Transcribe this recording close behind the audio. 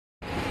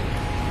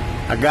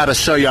I gotta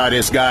show y'all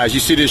this, guys. You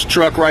see this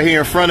truck right here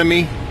in front of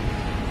me?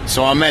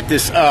 So I'm at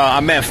this,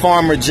 I'm at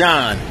Farmer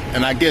John,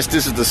 and I guess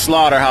this is the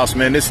slaughterhouse,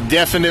 man. This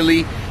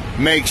definitely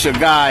makes your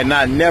guy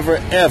not never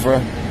ever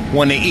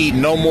want to eat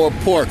no more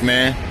pork,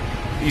 man.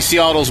 You see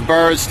all those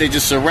birds? They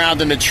just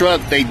surrounding the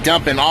truck. They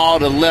dumping all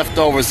the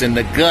leftovers and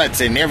the guts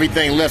and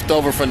everything left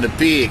over from the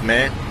pig,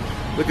 man.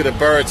 Look at the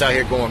birds out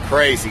here going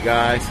crazy,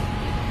 guys.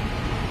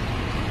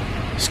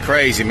 It's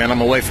crazy, man. I'm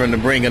gonna wait for him to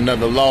bring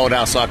another load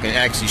out so I can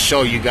actually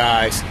show you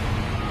guys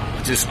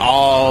just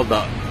all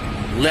the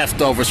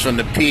leftovers from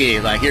the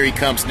pig. Like, here he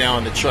comes now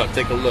in the truck.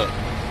 Take a look.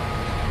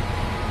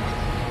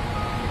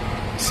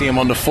 See him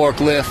on the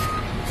forklift?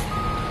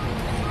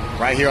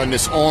 Right here on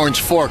this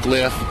orange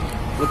forklift.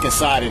 Look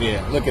inside of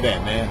there. Look at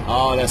that, man.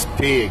 Oh, that's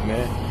pig,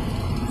 man.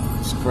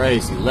 It's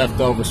crazy.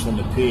 Leftovers from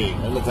the pig.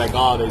 It looks like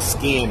all their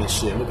skin and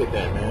shit. Look at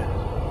that, man.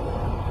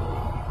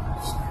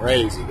 It's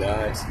crazy,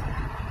 guys.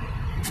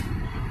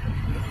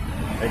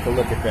 Take a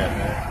look at that,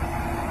 man.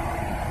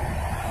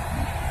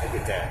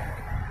 Look at that.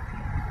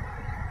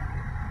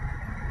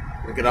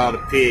 Look at all the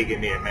pig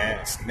in there, man.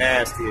 It's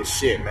nasty as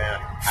shit, man.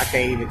 I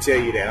can't even tell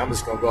you that. I'm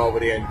just going to go over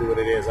there and do what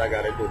it is I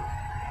got to do.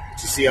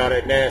 But you see all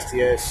that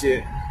nasty ass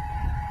shit?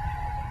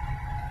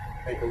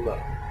 Take a look.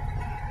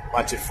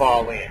 Watch it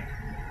fall in.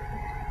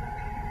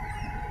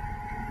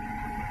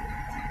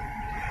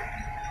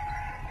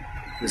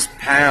 There's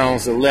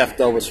pounds of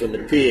leftovers from the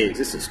pigs.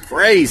 This is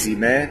crazy,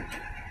 man.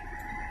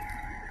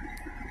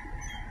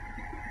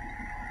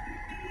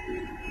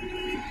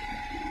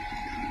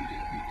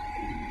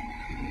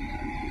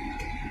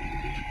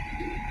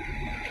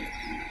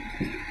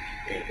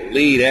 Can't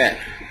believe that.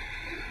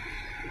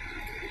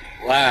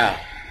 Wow.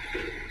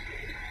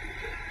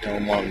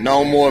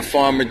 No more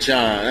Farmer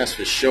John, that's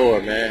for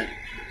sure, man.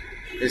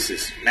 This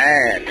is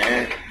mad,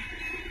 man.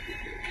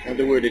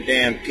 Wonder where the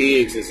damn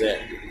pigs is at.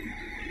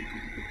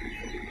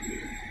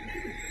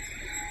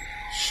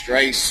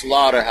 Straight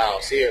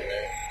slaughterhouse here,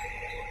 man.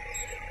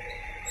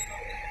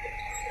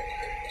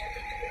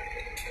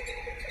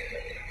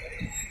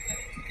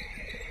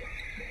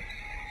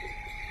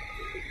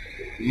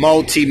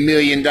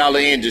 Multi-million-dollar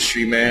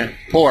industry, man.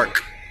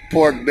 Pork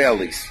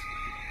bellies.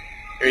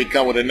 Here he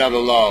come with another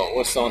load.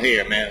 What's on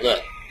here, man?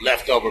 Look,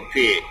 leftover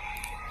pig.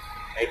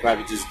 They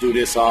probably just do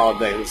this all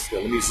day.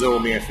 Let me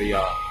zoom in for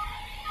y'all.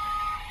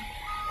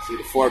 See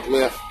the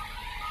forklift?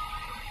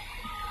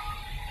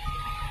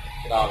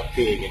 Get all the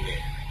pig in there.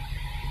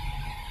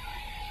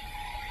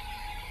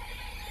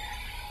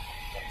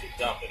 Got to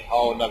dump it. A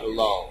whole nother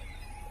load.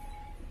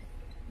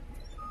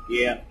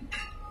 Yeah.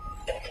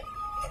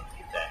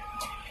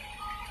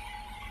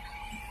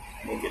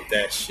 Look at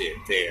that shit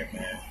there,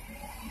 man.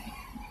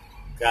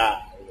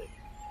 God.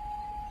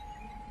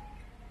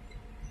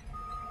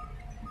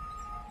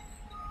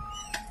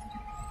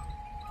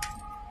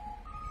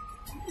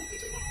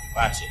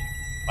 Watch it.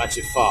 Watch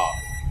it fall.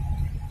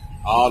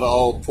 All the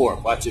old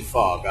pork. Watch it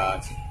fall,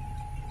 guys.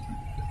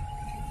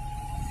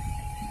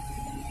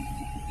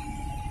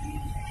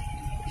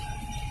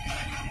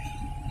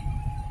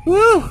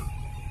 Woo!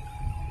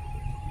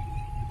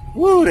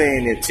 Woo, they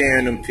in there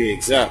tearing them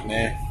pigs up,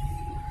 man.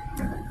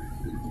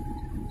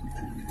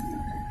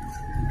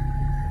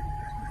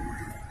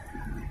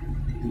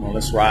 Come on,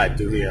 let's ride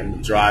through here. I'm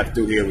gonna drive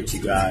through here with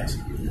you guys.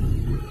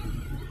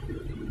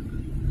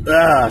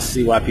 I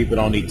see why people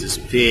don't eat this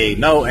pig.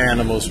 No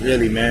animals,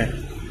 really,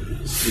 man.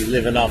 Be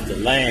living off the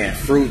land,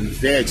 fruit and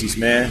veggies,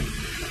 man.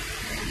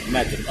 I'm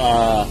at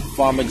the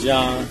Farmer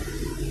John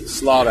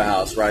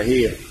slaughterhouse right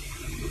here.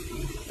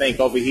 I think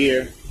over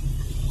here,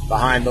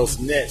 behind those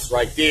nets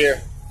right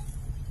there,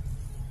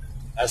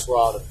 that's where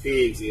all the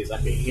pigs is. I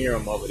can hear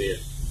them over there.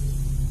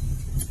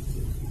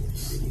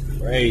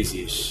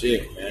 Crazy as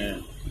shit,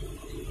 man.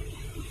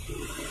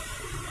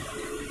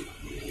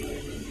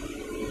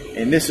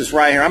 And this is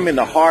right here. I'm in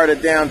the heart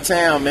of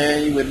downtown,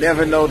 man. You would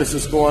never know this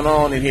is going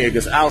on in here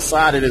because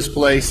outside of this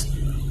place,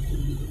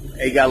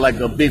 they got like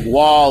a big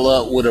wall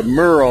up with a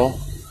mural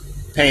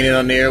painted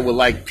on there with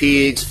like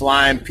pigs,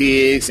 flying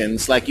pigs, and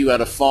it's like you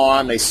at a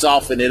farm. They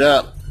soften it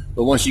up.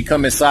 But once you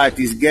come inside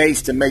these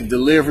gates to make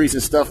deliveries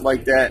and stuff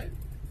like that,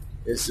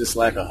 it's just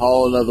like a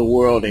whole other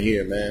world in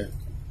here, man.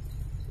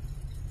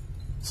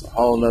 It's a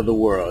whole other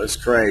world. It's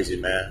crazy,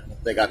 man. I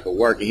think I could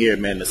work in here,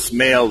 man. The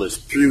smell is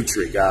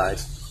putrid,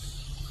 guys.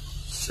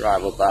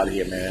 Drive up out of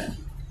here, man.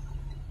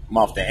 I'm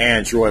off the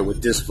Android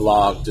with this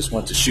vlog. Just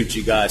want to shoot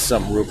you guys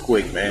something real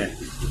quick, man.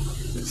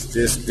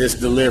 This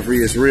delivery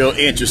is real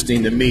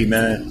interesting to me,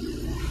 man.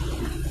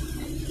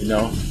 You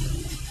know,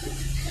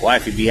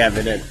 wifey be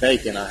having that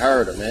bacon. I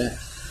heard her, man.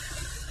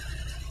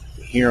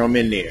 Hear them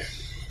in there.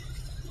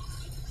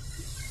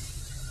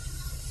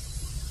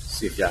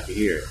 See if y'all can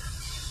hear it.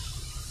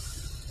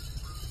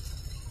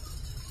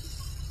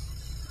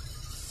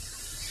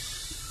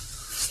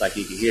 Like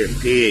you can hear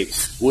pigs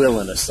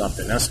squealing or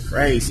something. That's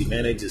crazy,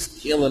 man. They just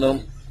killing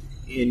them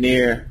in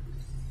there,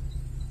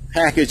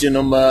 packaging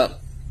them up,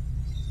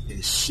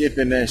 and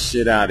shipping that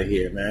shit out of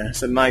here, man.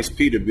 It's a nice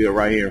Peterbilt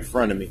right here in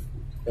front of me.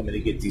 Coming to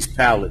get these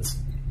pallets.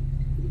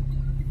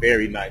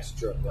 Very nice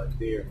truck right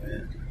there,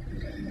 man.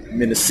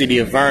 I'm in the city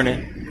of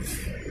Vernon.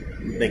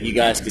 I think you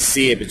guys can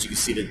see it, but you can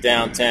see the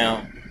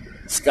downtown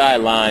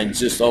skyline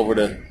just over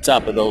the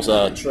top of those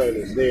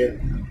trailers there.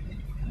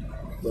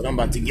 But I'm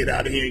about to get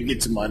out of here and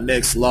get to my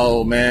next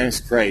load, man. It's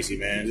crazy,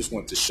 man. Just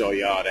wanted to show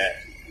y'all that.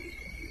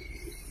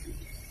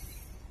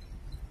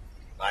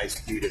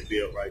 Nice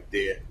Peterbilt right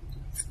there.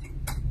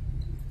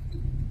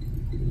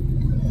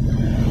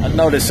 I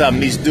noticed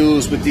something. These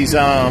dudes with these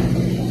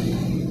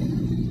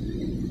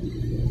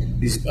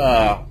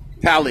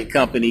pallet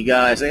company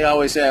guys, they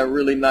always have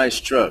really nice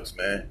trucks,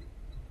 man.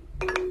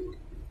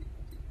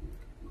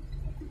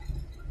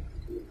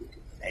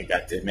 They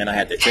got this, man. I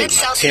had to take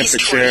my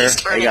temperature.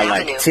 They got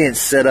like tents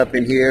set up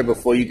in here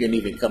before you can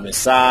even come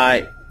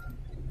inside.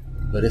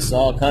 But it's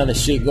all kind of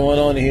shit going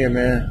on in here,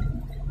 man.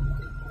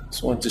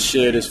 Just wanted to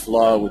share this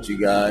vlog with you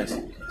guys.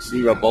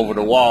 See, up over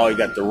the wall, you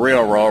got the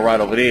railroad right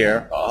over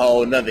there. A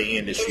whole another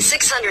industry. In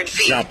 600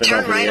 feet,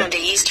 turn right onto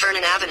East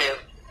Vernon Avenue.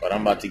 But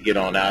I'm about to get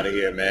on out of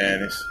here,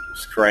 man.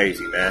 It's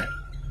crazy, man.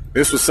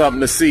 This was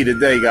something to see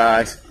today,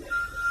 guys.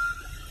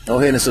 Go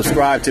ahead and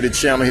subscribe to the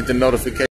channel. Hit the notification.